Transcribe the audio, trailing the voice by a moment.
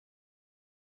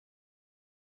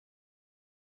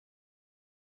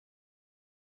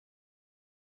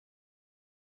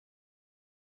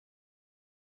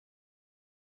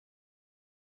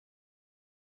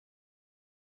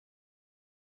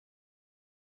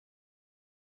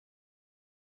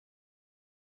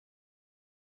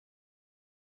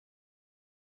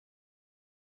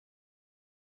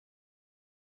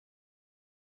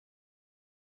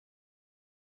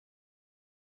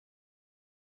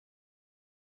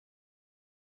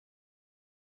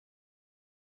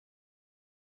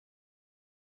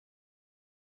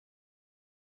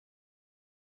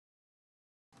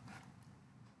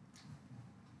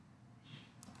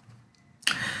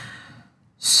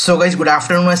So guys good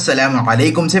afternoon अस्सलाम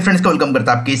वालेकुम से फ्रेंड्स को वेलकम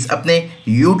करता आपके इस अपने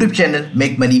यूट्यूब चैनल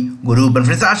मेक मनी गुरु पर।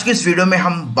 फ्रेंड्स आज की इस वीडियो में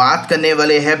हम बात करने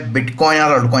वाले हैं बिटकॉइन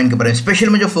और अल्टकॉइन के बारे में। स्पेशल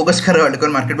में जो फोकस कर रहे हो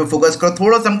अल्टकॉइन मार्केट पर फोकस करो,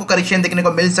 थोड़ा सा हमको करेक्शन देखने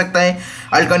को मिल सकता है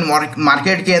अल्टकॉइन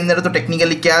मार्केट के अंदर। तो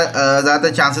टेक्निकली क्या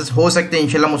ज़्यादा चांसेस हो सकते हैं,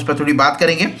 इंशाल्लाह हम उस पर थोड़ी बात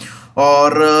करेंगे।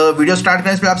 और वीडियो स्टार्ट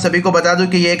करने से आप सभी को बता दूं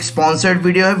कि ये एक स्पॉन्सर्ड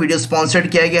वीडियो है। वीडियो स्पॉन्सर्ड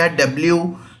किया गया है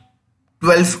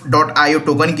W12.io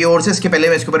टोकन की ओर से। इसके पहले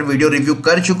मैं इसके ऊपर वीडियो रिव्यू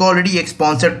कर चुका ऑलरेडी। एक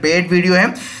स्पॉन्सर्ड पेड वीडियो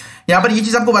है। यहाँ पर ये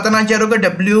चीज़ आपको बताना चाह रहा हूँ कि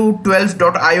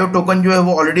W12.io टोकन जो है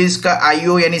वो ऑलरेडी इसका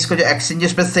IO यानी इसका जो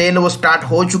एक्सचेंजेस पे सेल वो स्टार्ट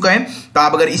हो चुका है। तो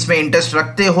आप अगर इसमें इंटरेस्ट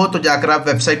रखते हो तो जाकर आप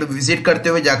वेबसाइट पे विजिट करते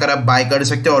हुए जाकर आप बाय कर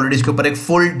सकते हो। ऑलरेडी इसके ऊपर एक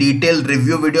full detail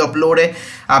review video upload है,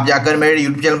 आप जाकर मेरे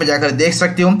यूट्यूब चैनल पर जाकर देख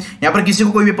सकते हो। यहाँ पर किसी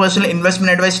को कोई भी पर्सनल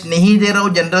इन्वेस्टमेंट एडवाइस नहीं दे रहा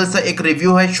हूँ, जनरल सा एक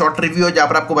रिव्यू है, शॉर्ट रिव्यू है, जहाँ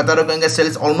पर आपको बता रहा हूँ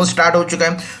सेल्स ऑलमोस्ट स्टार्ट हो चुका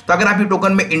है। तो अगर आप ये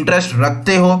टोकन में इंटरेस्ट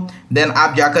रखते हो देन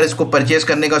आप जाकर इसको परचेज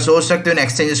करने का सोच सकते हो।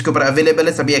 एक्सचेंजेस के ऊपर अवेलेबल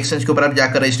है, सभी एक्सचेंज के ऊपर आप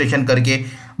जाकर रजिस्ट्रेशन करके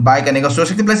बाय करने का सोच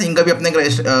सकते हैं। प्लस इनका भी अपने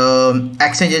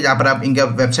एक्सचेंज है जहाँ पर आप इनका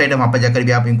वेबसाइट है, वहाँ पर जाकर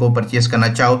भी आप इनको परचेज करना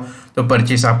चाहो तो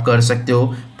परचेज आप कर सकते हो।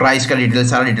 प्राइस का डिटेल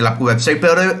सारा डिटेल आपको वेबसाइट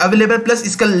पर अवेलेबल, प्लस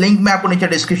इसका लिंक मैं आपको नीचे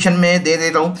डिस्क्रिप्शन में दे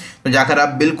देता हूँ, तो जाकर आप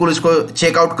बिल्कुल इसको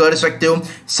चेकआउट कर सकते हो।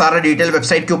 सारा डिटेल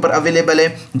वेबसाइट के ऊपर अवेलेबल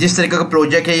है। जिस तरीके का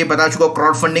प्रोजेक्ट है ये बता चुका हूँ,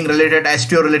 crowd funding related,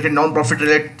 STO related, non profit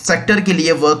related sector के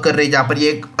लिए वर्क कर रहे हैं, जहाँ पर ये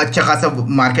एक अच्छा खासा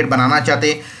मार्केट बनाना चाहते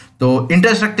हैं। तो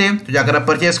इंटरेस्ट रखते हैं तो जाकर आप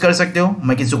परचेस कर सकते हो।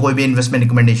 मैं किसी को कोई भी इन्वेस्टमेंट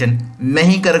रिकमेंडेशन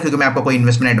नहीं कर रहा क्योंकि मैं आपका कोई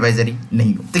इन्वेस्टमेंट एडवाइजरी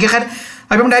नहीं हूँ। ठीक है, खैर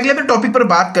अभी हम डायरेक्टली टॉपिक पर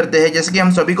बात करते हैं। जैसे कि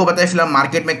हम सभी को पता है फिलहाल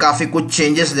मार्केट में काफी कुछ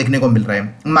चेंजेस देखने को मिल रहा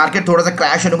है। मार्केट थोड़ा सा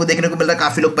क्रैश होने को देखने को मिल रहा है,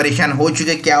 काफी लोग परेशान हो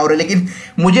चुके हैं क्या हो रहा है। लेकिन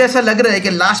मुझे ऐसा लग रहा है कि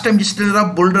लास्ट टाइम जिस तरह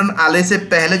बुल रन आने से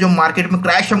पहले जो मार्केट में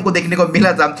क्रैश हमको देखने को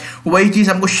मिला था वही चीज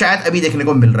हमको शायद अभी देखने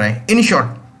को मिल रहा है। इन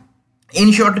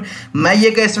शॉर्ट मैं ये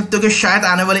कह सकता हूँ कि शायद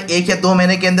आने वाले 1 या 2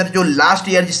 महीने के अंदर जो लास्ट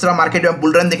ईयर जिस तरह मार्केट में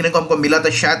बुल रन देखने को हमको मिला था,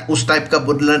 शायद उस टाइप का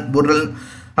बुल रन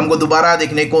हमको दोबारा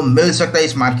देखने को मिल सकता है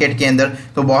इस मार्केट के अंदर।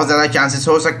 तो बहुत ज़्यादा चांसेस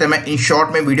हो सकते हैं। मैं इन शॉर्ट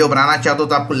में वीडियो बनाना चाहता हूँ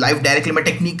तो आपको लाइव डायरेक्टली मैं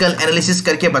टेक्निकल एनालिसिस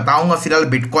करके बताऊंगा। फिलहाल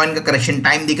बिटकॉइन का करेक्शन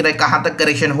टाइम दिख रहा है, कहाँ तक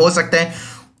करेक्शन हो सकता है।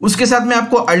 उसके साथ मैं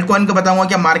आपको अल्टकॉइन का बताऊंगा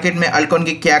क्या मार्केट में अल्टकॉइन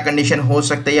की क्या कंडीशन हो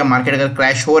सकता है, या मार्केट अगर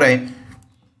क्रैश हो रहा है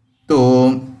तो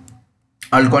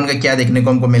अल्टकॉइन का क्या देखने को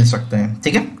हमको मिल सकता है।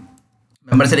 ठीक है,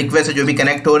 मेंबर से रिक्वेस्ट है जो भी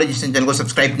कनेक्ट हो रहे हैं, जिसने चैनल को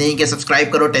सब्सक्राइब नहीं किया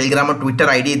सब्सक्राइब करो। टेलीग्राम और ट्विटर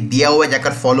आईडी दिया हुआ है,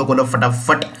 जाकर फॉलो करो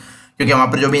फटाफट, क्योंकि वहाँ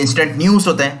पर जो भी इंस्टेंट न्यूज़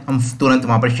होते हैं हम तुरंत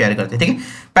वहाँ पर शेयर करते हैं। ठीक है,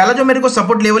 पहला जो मेरे को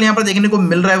सपोर्ट लेवल यहाँ पर देखने को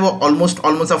मिल रहा है वो ऑलमोस्ट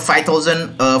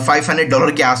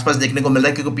 $5,500 के आसपास देखने को मिल रहा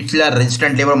है, क्योंकि पिछला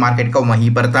रेजिस्टेंट लेवल मार्केट का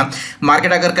वहीं पर था।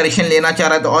 मार्केट अगर करेक्शन लेना चाह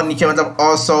रहा है तो और नीचे मतलब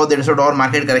और $100-150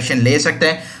 मार्केट करेक्शन ले सकते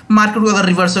हैं। मार्केट को अगर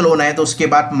रिवर्सल होना है तो उसके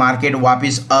बाद मार्केट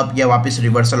वापस अप या वापस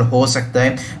रिवर्सल हो सकता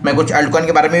है। मैं कुछ अल्टकॉइन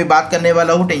के बारे में भी बात करने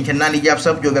वाला हूँ, टेंशन ना लीजिए आप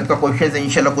सब। जो भी आपका क्वेश्चन है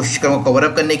इंशाल्लाह कोशिश करूँगा कवर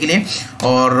अप करने के लिए,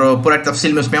 और पूरा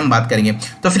तफसील में उसमें हम बात करेंगे।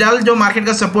 तो फिलहाल जो मार्केट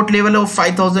का सपोर्ट लेवल है वो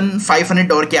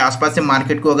 $5,500 के आसपास से।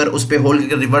 मार्केट को अगर उस पर होल्ड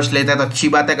करके रिवर्स लेता है तो अच्छी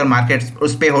बात है। अगर मार्केट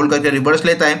उस पर होल्ड करके रिवर्स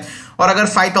लेता है और अगर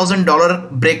 $5,000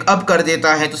 ब्रेकअप कर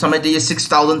देता है तो समझ लीजिए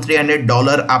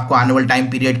 $6,300 आपको आने वाले टाइम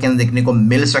पीरियड के अंदर देखने को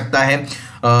मिल सकता है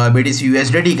BTC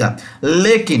USDT का।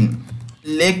 लेकिन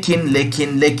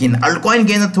अल्टकॉइन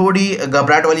के अंदर थोड़ी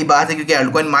घबराहट वाली बात है, क्योंकि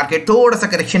अल्टकॉइन मार्केट थोड़ा सा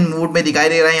करेक्शन मूड में दिखाई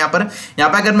दे रहा है। यहाँ पर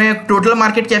अगर मैं टोटल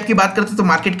मार्केट कैप की बात करता हूँ तो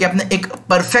मार्केट कैप ने एक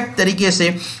परफेक्ट तरीके से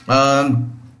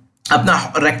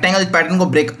अपना रेक्टेंगल पैटर्न को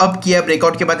ब्रेकअप किया।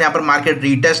 ब्रेकआउट के बाद यहाँ पर मार्केट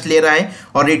रीटेस्ट ले रहा है,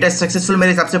 और रीटेस्ट सक्सेसफुल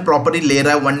मेरे हिसाब से प्रॉपर्ली ले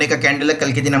रहा है। 1 डे का कैंडल है,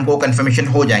 कल के दिन हमको कंफर्मेशन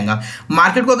हो जाएगा।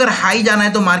 मार्केट को अगर हाई जाना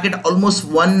है तो मार्केट ऑलमोस्ट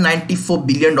 $194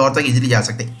 बिलियन तक इजीली जा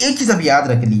सकते हैं। एक चीज अब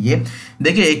याद रख लीजिए,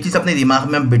 देखिए एक चीज अपने दिमाग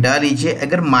में बिठा लीजिए,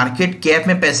 अगर मार्केट कैप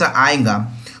में पैसा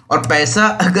आएगा और पैसा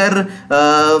अगर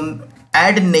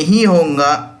ऐड नहीं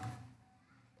होगा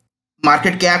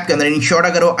मार्केट कैप के अंदर, इन शॉर्ट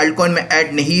अगर वो अल्टकॉइन में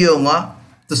ऐड नहीं होगा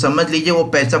तो समझ लीजिए वो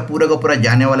पैसा पूरा का पूरा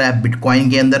जाने वाला है बिटकॉइन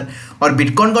के अंदर। और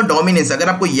बिटकॉइन का डोमिनेंस अगर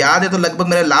आपको याद है तो लगभग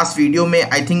मेरा लास्ट वीडियो में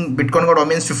आई थिंक बिटकॉइन का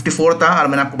डोमिनेंस 54 था, और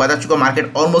मैंने आपको बता चुका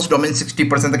मार्केट ऑलमोस्ट डोमिनेंस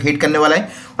 60% तक हिट करने वाला है।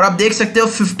 और आप देख सकते हो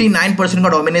 59% का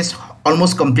डोमिनेंस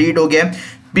ऑलमोस्ट कंप्लीट हो गया है।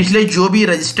 पिछले जो भी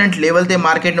रेजिस्टेंट लेवल थे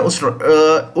मार्केट ने उस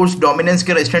डोमिनेंस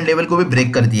के रेजिस्टेंट लेवल को भी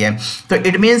ब्रेक कर दिया है। तो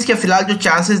इट मीन्स कि फिलहाल जो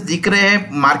चांसेस दिख रहे हैं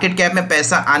मार्केट कैप में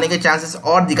पैसा आने के चांसेस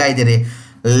और दिखाई दे रहे हैं।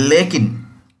 लेकिन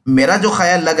मेरा जो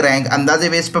ख्याल लग रहा है, अंदाजे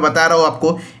बेस पे बता रहा हूँ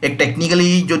आपको, एक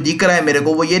टेक्निकली जो दिख रहा है मेरे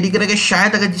को वो ये दिख रहा है कि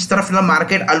शायद अगर जिस तरह फिलहाल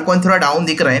मार्केट अल्टकॉइन थोड़ा डाउन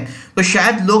दिख रहा है तो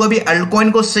शायद लोग अभी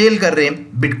अल्टकॉइन को सेल कर रहे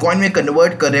हैं, बिटकॉइन में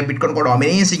कन्वर्ट कर रहे हैं, बिटकॉइन का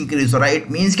डोमिनेंस इंक्रीज हो रहा है।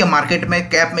 इट मीन्स कि मार्केट में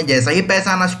कैप में जैसा ही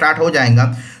पैसा आना स्टार्ट हो जाएगा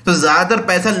तो ज़्यादातर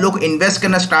पैसा लोग इन्वेस्ट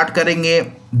करना स्टार्ट करेंगे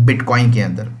बिटकॉइन के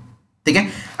अंदर। ठीक है।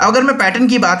 अगर मैं पैटर्न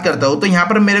की बात करता हूं तो यहां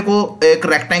पर मेरे को एक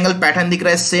रेक्टेंगल पैटर्न दिख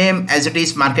रहा है same as it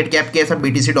is market cap के, ऐसा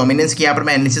बीटीसी डोमिनेंस की यहां पर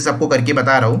मैं एनालिसिस आपको करके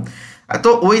बता रहा हूं।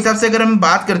 तो वो हिसाब से अगर हम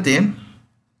बात करते हैं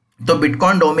तो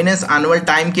बिटकॉइन डोमिनेंस एनुअल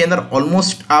टाइम के अंदर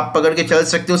ऑलमोस्ट आप पकड़ के चल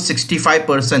सकते हो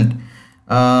 65%,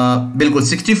 बिल्कुल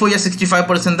 64 या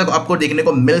 65% तक आपको देखने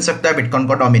को मिल सकता है बिटकॉइन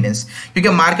का डोमिनेंस, क्योंकि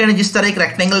मार्केट ने जिस तरह एक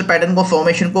रेक्टेंगल पैटर्न को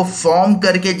फॉर्मेशन को फॉर्म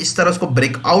करके जिस तरह उसको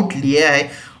ब्रेकआउट लिया है,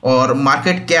 और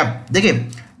मार्केट कैप देखिए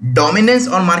डोमिनेंस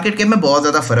और मार्केट कैप में बहुत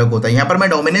ज्यादा फर्क होता है। यहां पर मैं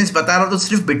डोमिनेंस बता रहा हूं तो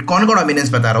सिर्फ बिटकॉइन का डोमिनेंस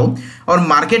बता रहा हूं, और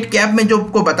मार्केट कैप में जो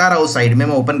आपको बता रहा हूं साइड में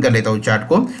मैं ओपन कर लेता हूं चार्ट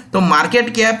को, तो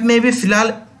मार्केट कैप में भी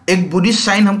फिलहाल एक बुलिश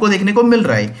साइन हमको देखने को मिल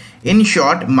रहा है। इन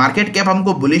शॉर्ट मार्केट कैप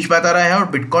हमको बुलिश बता रहा है और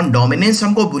बिटकॉइन डोमिनेंस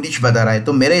हमको बुलिश बता रहा है।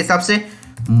 तो मेरे हिसाब से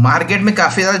मार्केट में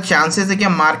काफी ज्यादा चांसेस है कि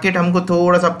मार्केट हमको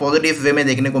थोड़ा सा पॉजिटिव वे में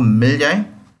देखने को मिल जाए।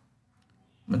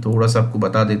 मैं थोड़ा सा आपको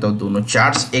बता देता हूं, दोनों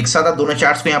चार्ट्स एक साथ, आप दोनों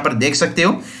चार्ट्स को यहां पर देख सकते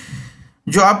हो।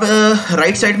 जो आप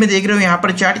राइट साइड में देख रहे हो यहाँ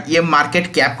पर चार्ट, ये मार्केट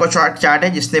कैप का चार्ट है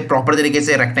जिसने प्रॉपर तरीके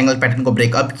से रेक्टेंगल पैटर्न को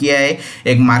ब्रेकअप किया है,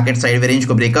 एक मार्केट साइड रेंज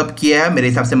को ब्रेकअप किया है। मेरे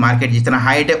हिसाब से मार्केट जितना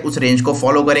हाइट है उस रेंज को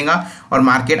फॉलो करेगा और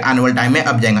मार्केट एनुअल टाइम में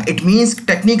अप जाएगा। इट मींस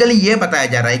टेक्निकली ये बताया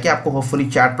जा रहा है कि आपको होपफुली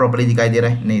चार्ट प्रॉपर्ली दिखाई दे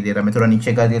रहा है, नहीं दे रहा, मैं थोड़ा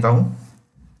नीचे कर देता हूँ।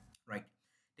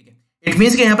 इट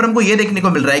मींस कि यहाँ पर हमको ये देखने को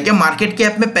मिल रहा है कि मार्केट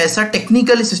कैप में पैसा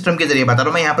टेक्निकली सिस्टम के जरिए, बता रहा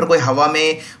हूं मैं यहाँ पर कोई हवा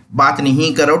में बात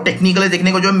नहीं कर रहा हूं, टेक्निकली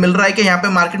देखने को जो मिल रहा है कि यहाँ पे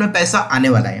मार्केट में पैसा आने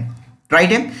वाला है।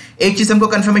 राइट है, एक चीज हमको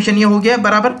कंफर्मेशन ये हो गया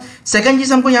बराबर। सेकंड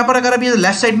चीज हमको यहाँ पर अगर अभी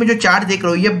लेफ्ट साइड में जो चार्ट देख रहे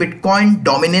हो ये बिटकॉइन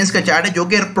डोमिनेंस का चार्ट है, जो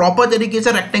कि प्रॉपर तरीके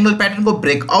से रेक्टेंगल पैटर्न को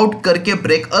ब्रेकआउट करके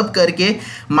ब्रेकअप करके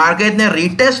मार्केट ने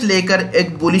रीटेस्ट लेकर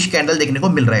एक बुलिश कैंडल देखने को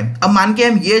मिल रहा है। अब मान के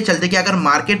हम ये चलते कि अगर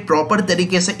मार्केट प्रॉपर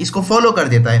तरीके से इसको फॉलो कर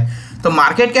देता है तो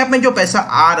मार्केट कैप में जो पैसा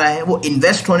आ रहा है वो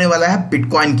इन्वेस्ट होने वाला है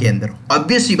बिटकॉइन के अंदर।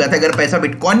 ऑब्वियस सी बात है, अगर पैसा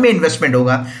बिटकॉइन में इन्वेस्टमेंट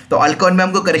होगा तो अल्टकॉइन में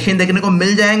हमको करेक्शन देखने को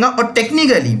मिल जाएगा। और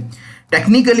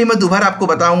टेक्निकली मैं दोबारा आपको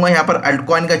बताऊंगा यहाँ पर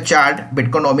अल्टकॉइन का चार्ट,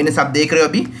 बिटकॉइन डोमिनेंस आप देख रहे हो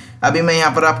अभी मैं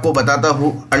यहाँ पर आपको बताता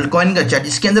हूँ अल्टकॉइन का चार्ट,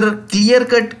 जिसके अंदर क्लियर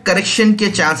कट करेक्शन के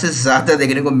चांसेस ज्यादा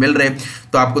देखने को मिल रहे हैं।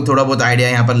 तो आपको थोड़ा बहुत आइडिया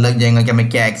यहाँ पर लग जाएगा कि मैं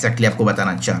क्या एक्जैक्टली आपको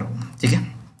बताना चाह रहा हूँ। ठीक है,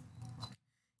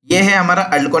 ये है हमारा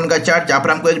अल्टकॉइन का चार्ट, जहां पर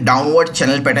हमको एक डाउनवर्ड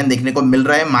चैनल पैटर्न देखने को मिल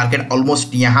रहा है। मार्केट ऑलमोस्ट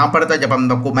यहां पर था जब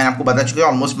मैंने आपको बता चुका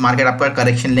ऑलमोस्ट मार्केट आपका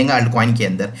करेक्शन लेगा अल्टकॉइन के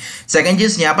अंदर। सेकंड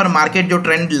चीज, यहां पर मार्केट जो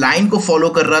ट्रेंड लाइन को फॉलो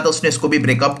कर रहा था उसने इसको भी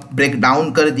ब्रेक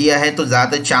डाउन कर दिया है। तो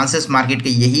ज्यादा चांसेस मार्केट के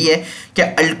यही है कि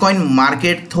अल्टकॉइन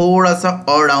मार्केट थोड़ा सा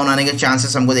और डाउन आने के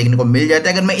चांसेस हमको देखने को मिल जाते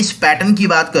हैं। अगर मैं इस पैटर्न की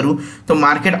बात करूं तो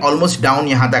मार्केट ऑलमोस्ट डाउन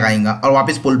यहां तक आएगा और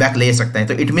वापस पुल बैक ले सकता है।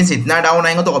 तो इट मीन इतना डाउन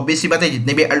आएगा तो ऑब्वियस सी बात है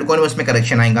जितने भी अल्टकॉइन है उसमें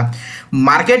करेक्शन आएगा।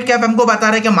 मार्केट कैप हमको बता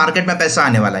रहा है कि मार्केट में पैसा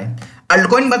आने वाला है,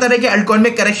 अल्टकॉइन बता रहा है कि अल्टकॉइन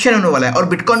में करेक्शन होने वाला है, और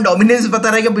बिटकॉइन डोमिनेंस बता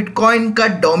रहा है कि बिटकॉइन का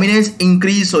डोमिनेंस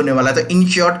इंक्रीज होने वाला है। तो इन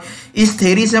शॉर्ट इस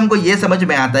थ्योरी से हमको यह समझ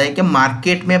में आता है कि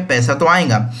मार्केट में पैसा तो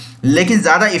आएगा, लेकिन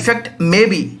ज्यादा इफेक्ट में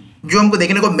भी जो हमको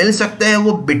देखने को मिल सकता है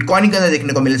वो बिटकॉइन के अंदर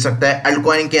देखने को मिल सकता है,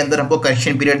 अल्टकॉइन के अंदर हमको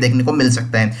करेक्शन पीरियड देखने को मिल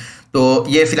सकता है। तो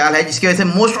ये फिलहाल है जिसकी वजह से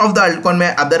मोस्ट ऑफ द अल्टकॉइन में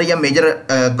अदर या मेजर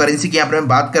करेंसी की यहाँ पर मैं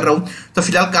बात कर रहा हूँ तो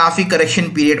फिलहाल काफी करेक्शन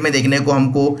पीरियड में देखने को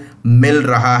हमको मिल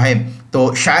रहा है।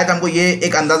 तो शायद हमको ये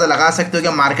एक अंदाजा लगा सकते हो कि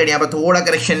मार्केट यहाँ पर थोड़ा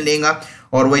करेक्शन लेगा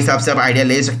और वो हिसाब से आप आइडिया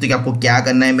ले सकते हो कि आपको क्या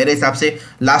करना है। मेरे हिसाब से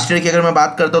लास्ट ईयर की अगर मैं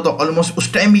बात करता हूँ तो ऑलमोस्ट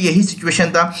उस टाइम भी यही सिचुएशन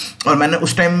था, और मैंने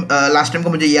उस टाइम लास्ट टाइम को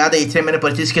मुझे याद है इथेरियम मैंने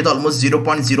परचेज किया था ऑलमोस्ट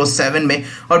 0.07 में,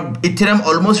 और इथेरियम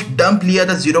ऑलमोस्ट डंप लिया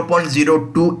था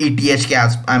 0.02 ETH के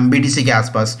BTC के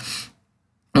आसपास।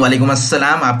 वालेकुम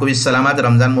अस्सलाम, आपको भी सलामत,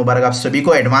 रमज़ान मुबारक आप सभी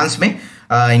को एडवांस में।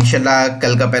 इंशाल्लाह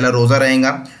कल का पहला रोज़ा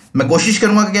रहेगा। मैं कोशिश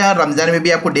करूंगा कि यार रमज़ान में भी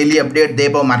आपको डेली अपडेट दे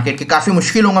पाऊँ मार्केट के। काफ़ी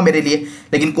मुश्किल होगा मेरे लिए,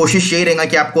 लेकिन कोशिश यही रहेगा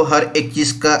कि आपको हर एक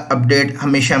चीज़ का अपडेट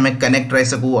हमेशा मैं कनेक्ट रह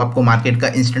सकूँ, आपको मार्केट का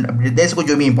इंस्टेंट अपडेट दे सकूँ।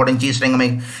 जो भी इंपॉर्टेंट चीज़ रहेगा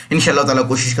मैं इंशाल्लाह ताला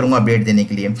कोशिश करूँगा अपडेट देने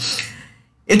के लिए।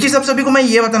 एक चीज आप सभी को मैं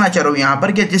ये बताना चाह रहा हूँ यहाँ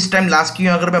पर कि जिस टाइम लास्ट की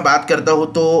अगर मैं बात करता हूँ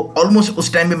तो ऑलमोस्ट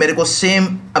उस टाइम भी मेरे को सेम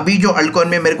अभी जो अल्टकॉइन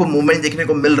में मेरे को मूवमेंट देखने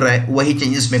को मिल रहा है वही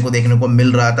चेंजेस मेरे को देखने को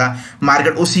मिल रहा था।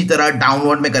 मार्केट उसी तरह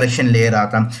डाउनवर्ड में करेक्शन ले रहा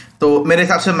था। तो मेरे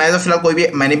हिसाब से मैं तो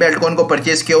फिलहाल मैंने भी अल्टकॉइन को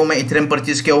परचेज किया हूँ, मैं इथेरियम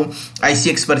परचेज किया हूँ,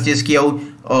 ICX परचेज किया हूँ,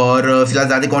 और फिलहाल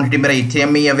ज़्यादा क्वांटिटी मेरा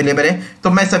इथेरियम में ही अवेलेबल है। तो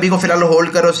मैं सभी को फिलहाल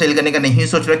होल्ड करो, सेल करने का नहीं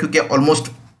सोच रहा, क्योंकि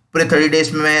ऑलमोस्ट पूरे 30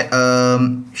 डेज में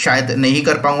मैं शायद नहीं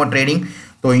कर पाऊंगा ट्रेडिंग।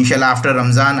 तो इंशाल्लाह आफ्टर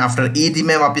रमज़ान आफ्टर ईद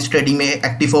में वापस ट्रेडिंग में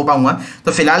एक्टिव हो पाऊंगा।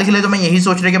 तो फिलहाल के लिए तो मैं यही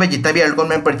सोच रहा हूँ कि भाई जितना भी अल्टकॉइन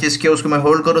मैंने परचेज किया उसको मैं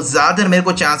होल्ड करूँ। ज़्यादातर मेरे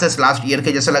को चांसेस लास्ट ईयर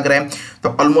के जैसा लग रहा है।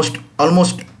 तो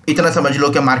ऑलमोस्ट इतना समझ लो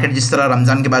कि मार्केट जिस तरह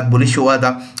रमज़ान के बाद बुलिश हुआ था,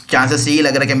 चांसेस यही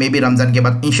लग रहा है कि मे बी रमज़ान के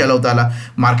बाद इंशाल्लाह ताला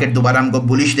मार्केट दोबारा हमको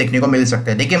बुलिश देखने को मिल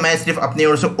सकता है। देखिए मैं सिर्फ अपनी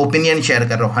ओर से ओपिनियन शेयर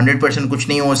कर रहा हूँ, 100% कुछ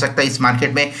नहीं हो सकता। इस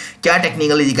मार्केट में क्या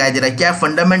टेक्निकली दिखाई दे रहा है, क्या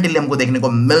फंडामेंटली हमको देखने को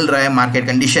मिल रहा है मार्केट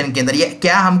कंडीशन के अंदर, या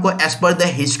क्या हमको एज पर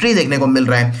द हिस्ट्री देखने को मिल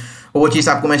रहा है, वो चीज़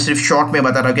आपको मैं सिर्फ शॉर्ट में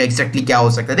बता रहा हूँ कि एक्जैक्टली क्या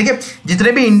हो सकता है। देखिए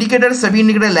जितने भी इंडिकेटर, सभी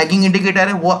इंडिकेटर लैगिंग इंडिकेटर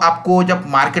है, वो आपको जब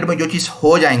मार्केट में जो चीज़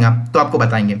हो जाएगा तो आपको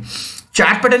बताएंगे।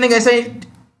 चार्ट पैटर्न एक ऐसे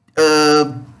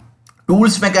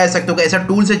टूल्स में कह सकते हो कि ऐसा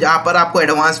टूल्स है जहां पर आपको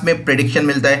एडवांस में प्रेडिक्शन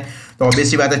मिलता है। तो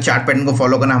ऑब्वियसली बात है चार्ट पैटर्न को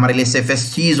फॉलो करना हमारे लिए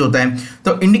सेफेस्ट चीज होता है।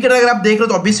 तो इंडिकेटर अगर आप देख रहे हो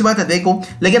तो ऑब्वियसली बात है देखो,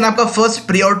 लेकिन आपका फर्स्ट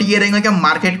प्रायोरिटी ये रहेगा कि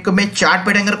मार्केट में चार्ट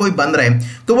पैटर्न अगर कोई बन रहा है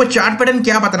तो वो चार्ट पैटर्न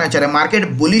क्या बताना चाह रहा है,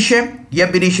 मार्केट बुलिश है या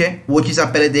बिरिश है, वो चीज आप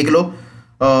पहले देख लो,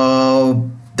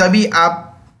 तभी आप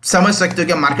समझ सकते हो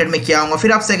कि मार्केट में क्या होगा।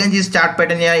 फिर आप सेकंड चीज चार्ट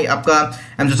पैटर्न या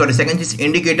आपका सेकंड चीज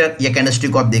इंडिकेटर या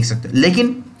कैंडलस्टिक को आप देख सकते हो।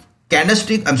 लेकिन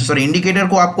कैंडलस्टिक इंडिकेटर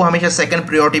को आपको हमेशा सेकंड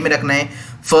प्रायोरिटी में रखना है,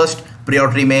 फर्स्ट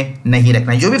प्रायोरिटी में नहीं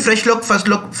रखना है। जो भी फ्रेश लोग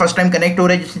फर्स्ट टाइम कनेक्ट हो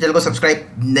रहे हैं, जिसने चैनल को सब्सक्राइब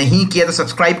नहीं किया तो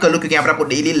सब्सक्राइब कर लो, क्योंकि यहाँ पर आपको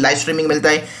डेली लाइव स्ट्रीमिंग मिलता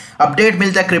है, अपडेट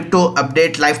मिलता है, crypto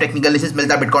update, live technical analysis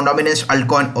मिलता है बिटकॉइन डोमिनेंस,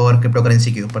 अल्टकॉइन और क्रिप्टो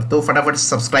करेंसी के ऊपर। तो फटाफट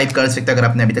सब्सक्राइब कर सकते हैं अगर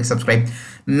आपने अभी तक सब्सक्राइब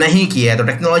नहीं किया है। तो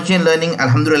टेक्नोलॉजी एंड लर्निंग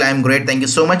अल्हम्दुलिल्लाह I am great, thank you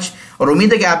so much, और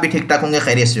उम्मीद है कि आप भी ठीक ठाक होंगे,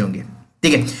 खैरियत से होंगे।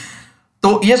 ठीक है,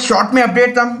 तो ये शॉर्ट में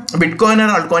अपडेट था बिटकॉइन और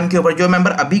अल्टकॉइन के ऊपर। जो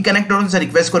मेंबर अभी कनेक्ट हो रहे हैं उनसे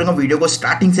रिक्वेस्ट करूंगा वीडियो को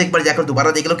स्टार्टिंग से एक बार जाकर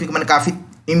दोबारा देख लो, क्योंकि मैंने काफी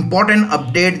इंपॉर्टेंट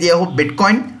अपडेट दिया हो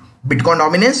bitcoin, bitcoin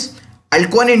dominance,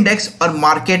 altcoin index और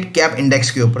मार्केट कैप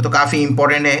इंडेक्स के ऊपर। तो काफी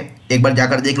इंपॉर्टेंट है, एक बार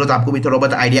जाकर देख लो तो आपको भी थोड़ा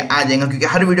बहुत आइडिया आ जाएगा, क्योंकि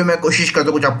हर वीडियो में कोशिश करता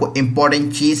हूं कुछ आपको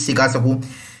इंपॉर्टेंट चीज सिखा सकूं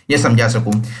या समझा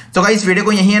सकूं। तो गाइस वीडियो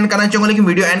को यहीं एंड करना चाहूंगा, लेकिन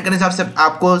वीडियो एंड करने से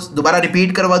आपको दोबारा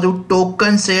रिपीट करवा दूं,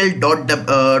 टोकन सेल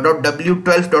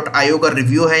 .w12.io का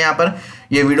रिव्यू है यहाँ पर।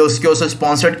 ये वीडियो उसके उससे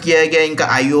स्पॉन्सर्ड किया गया, इनका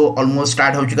आईओ ऑलमोस्ट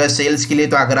स्टार्ट हो चुका है सेल्स के लिए।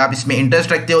 तो अगर आप इसमें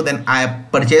इंटरेस्ट रखते हो देन आप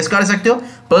परचेज कर सकते हो।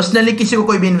 पर्सनली किसी को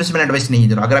कोई भी इन्वेस्टमेंट एडवाइस नहीं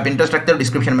दे रहा, अगर आप इंटरेस्ट रखते हो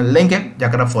डिस्क्रिप्शन में लिंक है,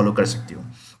 जाकर आप फॉलो कर सकते हो।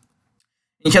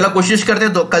 इंशाल्लाह कोशिश करते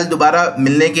हैं तो कल दोबारा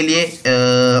मिलने के लिए,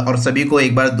 और सभी को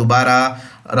एक बार दोबारा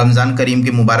रमज़ान करीम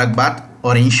की मुबारकबाद।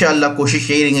 और इंशाल्लाह कोशिश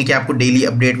यही रहेंगे कि आपको डेली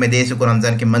अपडेट में दे सकूँ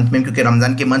रमज़ान के मंथ में, क्योंकि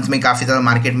रमज़ान के मंथ में काफ़ी ज़्यादा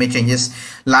मार्केट में चेंजेस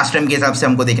लास्ट टाइम के हिसाब से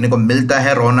हमको देखने को मिलता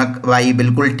है। रौनक भाई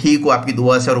बिल्कुल ठीक हो आपकी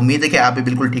दुआ से, और उम्मीद है कि आप भी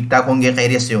बिल्कुल ठीक ठाक होंगे,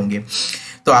 खैरियत से होंगे।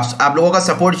 तो आप लोगों का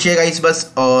सपोर्ट चाहिएगा इस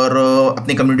बस, और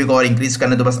अपनी कम्युनिटी को और इंक्रीज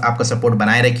करने तो बस आपका सपोर्ट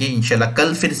बनाए रखिए। इंशाल्लाह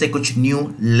कल फिर से कुछ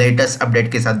न्यू लेटेस्ट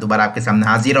अपडेट के साथ दोबारा आपके सामने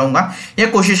हाजिर रहूंगा, या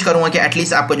कोशिश करूंगा कि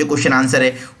एटलीस्ट आपका जो क्वेश्चन आंसर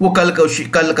है वो कल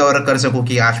कवर कर सकूं,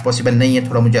 कि आज पॉसिबल नहीं है,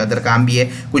 थोड़ा मुझे अदर काम भी है।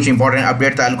 कुछ इंपॉर्टेंट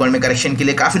अपडेट था अल्टकॉइन में करेक्शन के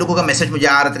लिए, काफ़ी लोगों का मैसेज मुझे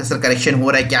आ रहा था सर करेक्शन हो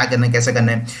रहा है, क्या करना है, कैसे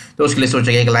करना है। तो उसके लिए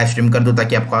सोचा गया एक लाइव स्ट्रीम कर दूँ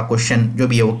ताकि आपका क्वेश्चन जो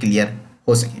भी है वो क्लियर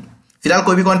हो सके। फिलहाल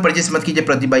कोई भी कॉइन परचेस मत कीजिए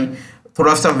प्रदीप भाई,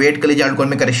 थोड़ा सा वेट कर लीजिए, अल्टकॉइन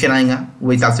में करेक्शन आएगा,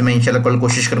 वो हिसाब से मैं इंशाल्लाह कल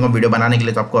कोशिश करूंगा वीडियो बनाने के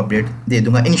लिए, तो आपको अपडेट दे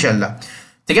दूंगा इंशाल्लाह।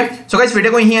 ठीक है, सो गाइस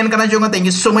वीडियो को यहीं एंड करना चाहूंगा। Thank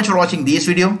you so much for watching this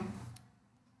video.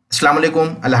 अस्सलाम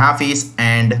वालेकुम, अल्लाह हाफिज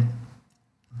एंड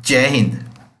जय हिंद।